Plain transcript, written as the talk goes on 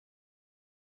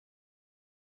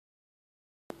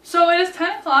So it is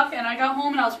 10 o'clock and I got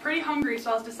home and I was pretty hungry,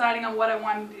 so I was deciding on what I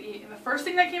wanted to eat. And the first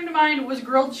thing that came to mind was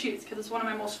grilled cheese, because it's one of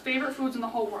my most favorite foods in the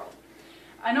whole world.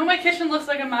 I know my kitchen looks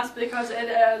like a mess because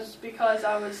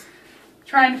I was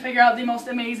trying to figure out the most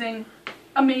amazing,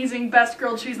 best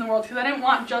grilled cheese in the world, because I didn't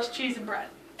want just cheese and bread.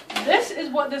 This is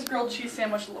what this grilled cheese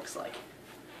sandwich looks like.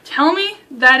 Tell me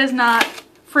that is not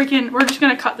freaking, we're just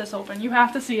going to cut this open. You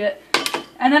have to see it.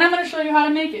 And then I'm going to show you how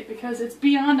to make it, because it's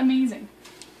beyond amazing.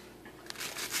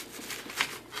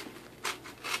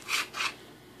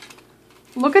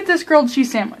 Look at this grilled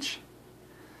cheese sandwich.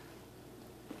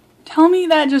 Tell me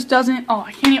that just doesn't, oh,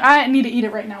 I can't even, I need to eat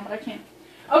it right now, but I can't.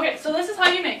 Okay, so this is how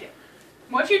you make it.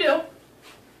 What you do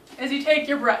is you take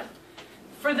your bread.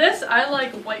 For this, I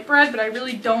like white bread, but I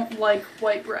really don't like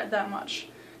white bread that much.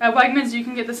 At Wegmans, you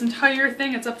can get this entire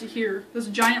thing, it's up to here, this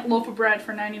giant loaf of bread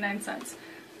for 99 cents.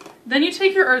 Then you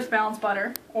take your Earth Balance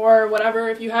butter, or whatever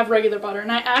if you have regular butter,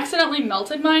 and I accidentally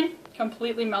melted mine,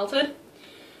 completely melted.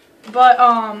 But,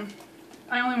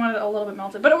 I only wanted it a little bit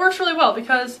melted, but it works really well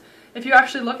because if you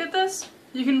actually look at this,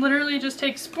 you can literally just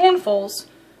take spoonfuls,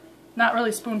 not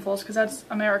really spoonfuls because that's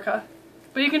America,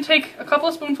 but you can take a couple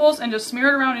of spoonfuls and just smear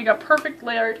it around and you got perfect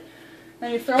layered.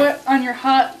 Then you throw it on your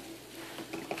hot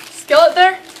skillet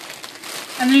there,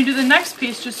 and then you do the next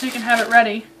piece just so you can have it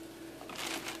ready.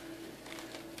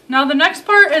 Now the next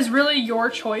part is really your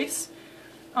choice.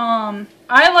 I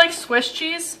like Swiss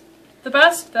cheese the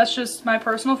best. That's just my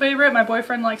personal favorite. My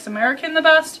boyfriend likes American the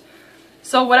best.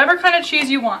 So whatever kind of cheese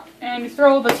you want. And you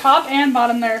throw the top and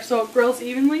bottom there so it grills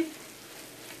evenly.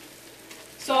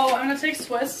 So I'm going to take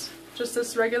Swiss, just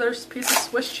this regular piece of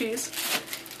Swiss cheese.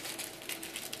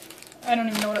 I don't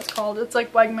even know what it's called. It's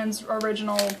like Wegmans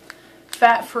original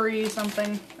fat-free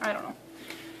something. I don't know.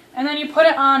 And then you put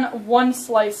it on one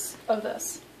slice of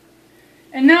this.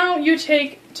 And now you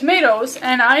take tomatoes,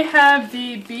 and I have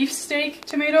the beefsteak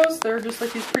tomatoes. They're just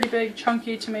like these pretty big,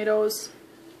 chunky tomatoes.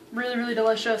 Really, really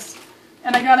delicious.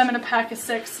 And I got them in a pack of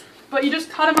 6. But you just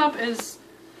cut them up as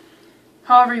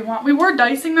however you want. We were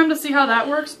dicing them to see how that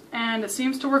works, and it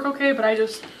seems to work okay, but I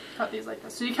just cut these like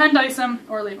this. So you can dice them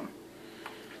or leave them.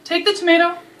 Take the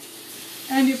tomato,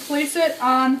 and you place it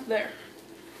on there.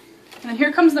 And then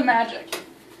here comes the magic.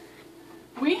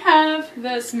 We have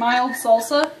this mild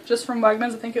salsa, just from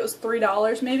Wegmans. I think it was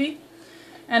 $3 maybe.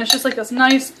 And it's just like this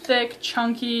nice, thick,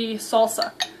 chunky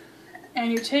salsa.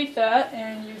 And you take that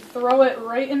and you throw it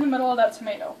right in the middle of that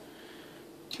tomato.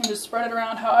 And just spread it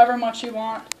around however much you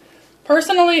want.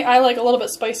 Personally, I like a little bit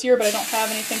spicier, but I don't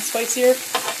have anything spicier.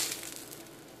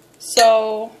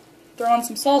 So, throw in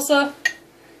some salsa.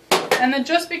 And then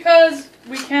just because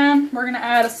we can, we're going to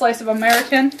add a slice of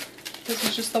American. This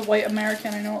is just the white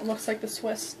American. I know it looks like the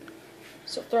Swiss.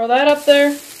 So throw that up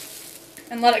there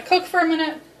and let it cook for a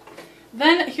minute.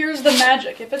 Then here's the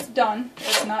magic. If it's done,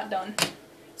 it's not done.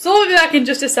 So we'll be back in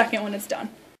just a second when it's done.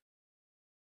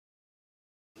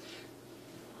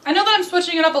 I know that I'm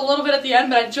switching it up a little bit at the end,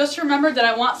 but I just remembered that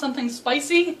I want something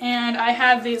spicy, and I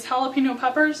have these jalapeno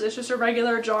peppers. It's just a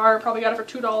regular jar. Probably got it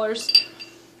for $2.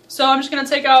 So I'm just going to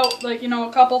take out, like, you know,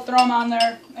 a couple, throw them on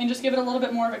there, and just give it a little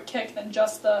bit more of a kick than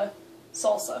just the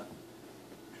salsa.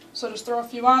 So just throw a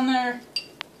few on there,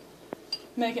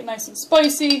 make it nice and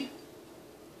spicy.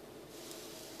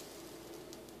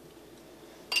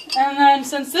 And then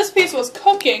since this piece was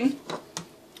cooking,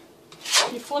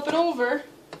 you flip it over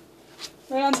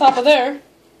right on top of there.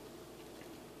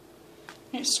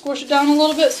 And you squish it down a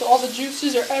little bit so all the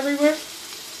juices are everywhere.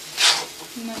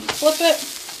 And then you flip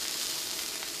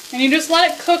it. And you just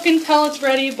let it cook until it's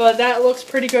ready, but that looks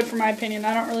pretty good for my opinion.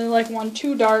 I don't really like one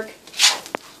too dark.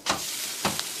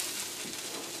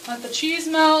 Let the cheese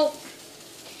melt.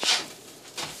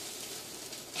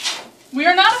 We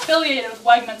are not affiliated with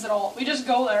Wegmans at all. We just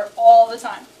go there all the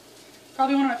time.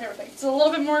 Probably one of my favorite things. It's a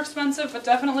little bit more expensive, but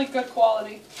definitely good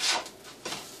quality.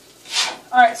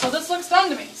 Alright, so this looks done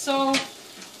to me. So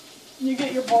you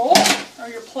get your bowl, or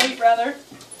your plate rather.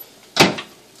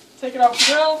 Take it off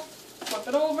the grill, flip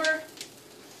it over.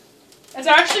 It's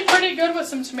actually pretty good with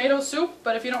some tomato soup,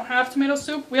 but if you don't have tomato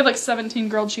soup, we have like 17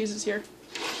 grilled cheeses here.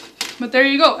 But there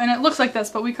you go, and it looks like this,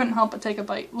 but we couldn't help but take a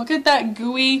bite. Look at that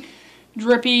gooey,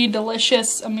 drippy,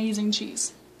 delicious, amazing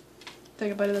cheese.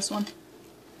 Take a bite of this one.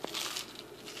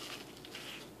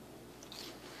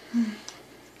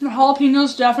 The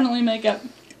jalapenos definitely make it.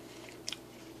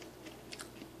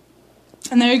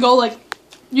 And there you go, like,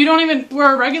 you don't even,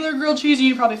 where a regular grilled cheese,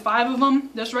 you need probably 5 of them.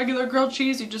 This regular grilled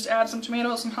cheese, you just add some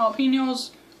tomatoes, some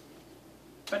jalapenos,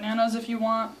 bananas if you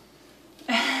want.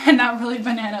 Not really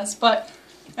bananas, but,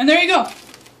 and there you go.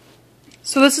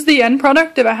 So this is the end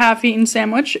product of a half-eaten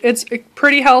sandwich. It's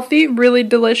pretty healthy, really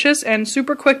delicious, and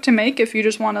super quick to make if you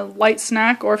just want a light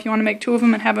snack or if you want to make 2 of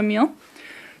them and have a meal.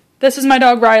 This is my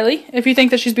dog Riley. If you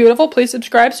think that she's beautiful, please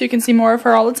subscribe so you can see more of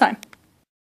her all the time.